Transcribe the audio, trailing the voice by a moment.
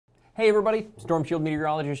Hey everybody, Storm Shield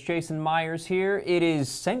meteorologist Jason Myers here. It is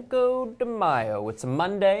Cinco de Mayo. It's a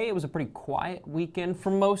Monday. It was a pretty quiet weekend for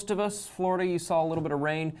most of us. Florida, you saw a little bit of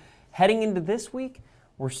rain. Heading into this week,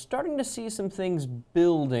 we're starting to see some things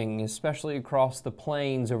building, especially across the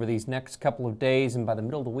plains over these next couple of days, and by the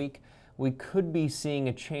middle of the week, we could be seeing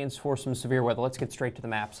a chance for some severe weather. Let's get straight to the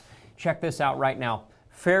maps. Check this out right now.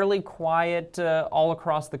 Fairly quiet all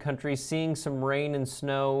across the country, seeing some rain and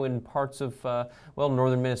snow in parts of,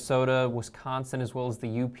 northern Minnesota, Wisconsin, as well as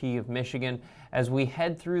the UP of Michigan. As we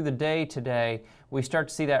head through the day today, we start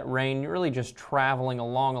to see that rain really just traveling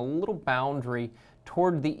along a little boundary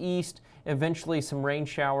toward the east. Eventually some rain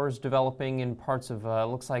showers developing in parts of,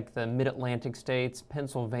 looks like the mid-Atlantic states,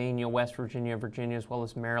 Pennsylvania, West Virginia, as well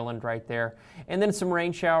as Maryland right there. And then some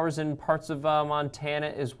rain showers in parts of Montana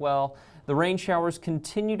as well. The rain showers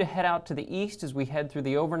continue to head out to the east as we head through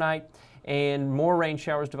the overnight, and more rain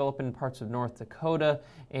showers develop in parts of North Dakota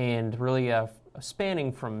and really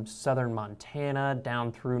spanning from southern Montana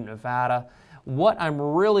down through Nevada. What I'm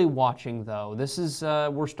really watching though, this is,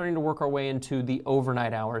 we're starting to work our way into the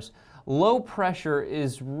overnight hours. Low pressure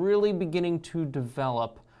is really beginning to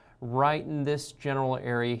develop right in this general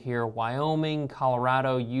area here, Wyoming,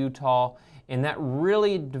 Colorado, Utah, and that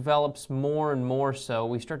really develops more and more so.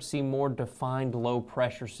 We start to see more defined low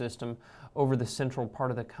pressure system over the central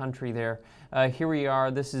part of the country there. Here we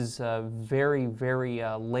are, this is very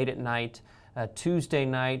late at night, Tuesday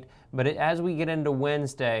night, but as we get into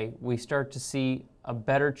Wednesday, we start to see a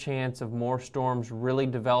better chance of more storms really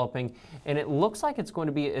developing, and it looks like it's going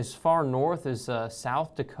to be as far north as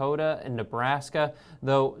South Dakota and Nebraska,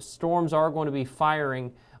 though storms are going to be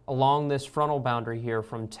firing along this frontal boundary here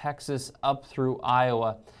from Texas up through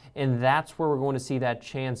Iowa, and that's where we're going to see that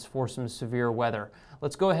chance for some severe weather.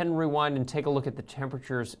 Let's go ahead and rewind and take a look at the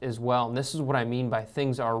temperatures as well, and this is what I mean by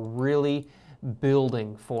things are really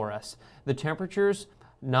building for us. The temperatures,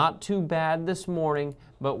 not too bad this morning,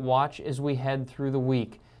 but watch as we head through the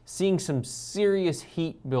week. Seeing some serious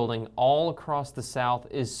heat building all across the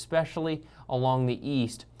south, especially along the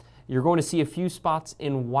east. You're going to see a few spots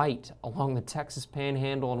in white along the Texas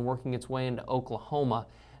Panhandle and working its way into Oklahoma.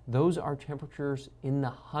 Those are temperatures in the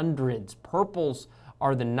hundreds. Purples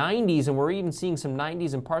are the 90s, and we're even seeing some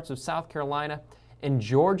 90s in parts of South Carolina and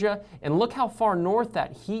Georgia. And look how far north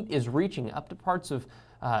that heat is reaching, up to parts of,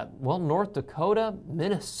 North Dakota,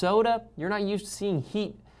 Minnesota. You're not used to seeing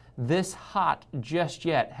heat this hot just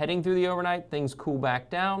yet. Heading through the overnight, things cool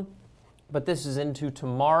back down, but this is into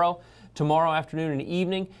tomorrow. Tomorrow afternoon and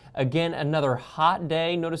evening, again, another hot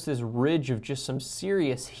day. Notice this ridge of just some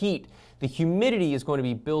serious heat. The humidity is going to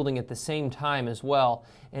be building at the same time as well.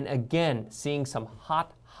 And again, seeing some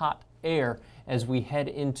hot air as we head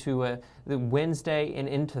into the Wednesday and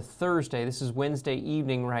into Thursday. This is Wednesday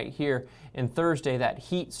evening right here. And Thursday, that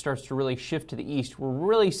heat starts to really shift to the east. We're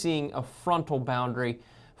really seeing a frontal boundary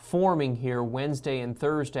forming here Wednesday and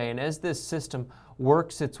Thursday. And as this system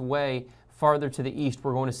works its way farther to the east,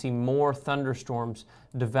 we're going to see more thunderstorms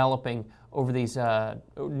developing over these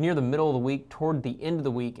near the middle of the week, toward the end of the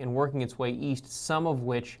week, and working its way east, some of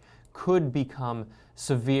which could become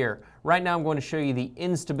severe. Right now I'm going to show you the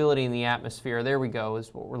instability in the atmosphere. There we go,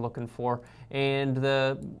 is what we're looking for. And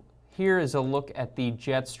here is a look at the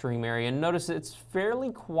jet stream area. And notice it's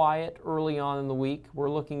fairly quiet early on in the week. We're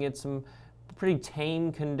looking at some pretty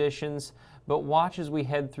tame conditions, but watch as we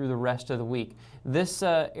head through the rest of the week. This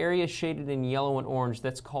area shaded in yellow and orange,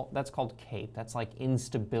 that's called CAPE. That's like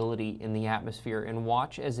instability in the atmosphere, and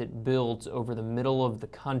watch as it builds over the middle of the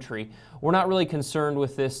country. We're not really concerned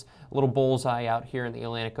with this little bullseye out here in the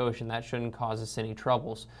Atlantic Ocean. That shouldn't cause us any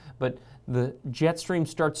troubles. But the jet stream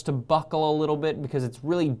starts to buckle a little bit because it's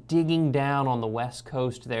really digging down on the west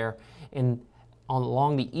coast there, and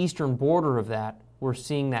along the eastern border of that, we're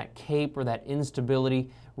seeing that CAPE or that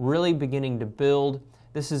instability really beginning to build.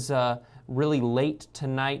 This is really late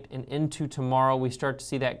tonight and into tomorrow. We start to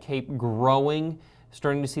see that CAPE growing,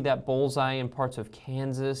 starting to see that bullseye in parts of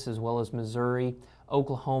Kansas as well as Missouri,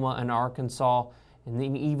 Oklahoma, and Arkansas, and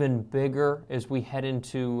then even bigger as we head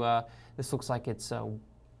into, this looks like it's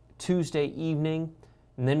Tuesday evening.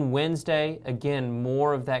 And then Wednesday, again,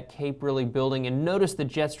 more of that CAPE really building. And notice the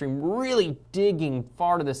jet stream really digging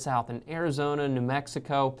far to the south in Arizona, New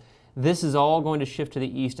Mexico. This is all going to shift to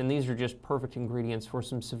the east, and these are just perfect ingredients for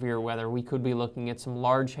some severe weather. We could be looking at some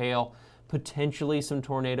large hail, potentially some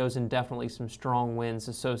tornadoes, and definitely some strong winds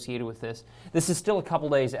associated with this. This is still a couple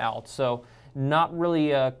days out, so not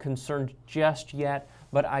really concerned just yet,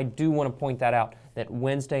 but I do want to point that out, that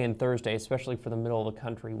Wednesday and Thursday, especially for the middle of the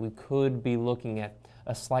country, we could be looking at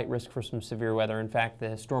a slight risk for some severe weather. In fact,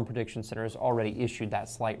 the Storm Prediction Center has already issued that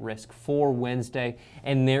slight risk for Wednesday,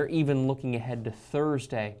 and they're even looking ahead to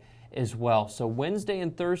Thursday as well. So Wednesday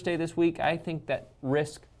and Thursday this week, I think that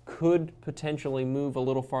risk could potentially move a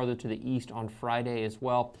little farther to the east on Friday as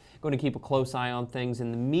well. Going to keep a close eye on things.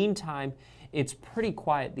 In the meantime, it's pretty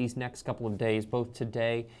quiet these next couple of days, both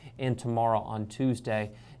today and tomorrow on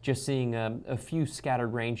Tuesday. Just seeing a few scattered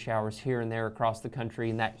rain showers here and there across the country,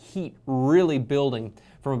 and that heat really building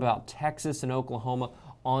from about Texas and Oklahoma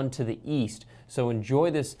onto the east. So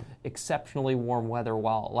enjoy this exceptionally warm weather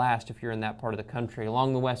while it lasts if you're in that part of the country.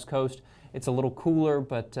 Along the west coast, it's a little cooler,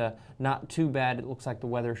 but not too bad. It looks like the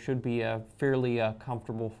weather should be fairly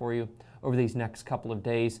comfortable for you over these next couple of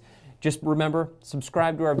days. Just remember,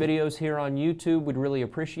 subscribe to our videos here on YouTube. We'd really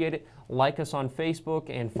appreciate it. Like us on Facebook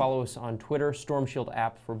and follow us on Twitter, Storm Shield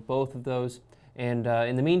app for both of those. And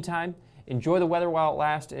in the meantime, enjoy the weather while it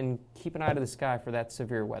lasts and keep an eye to the sky for that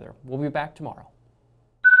severe weather. We'll be back tomorrow.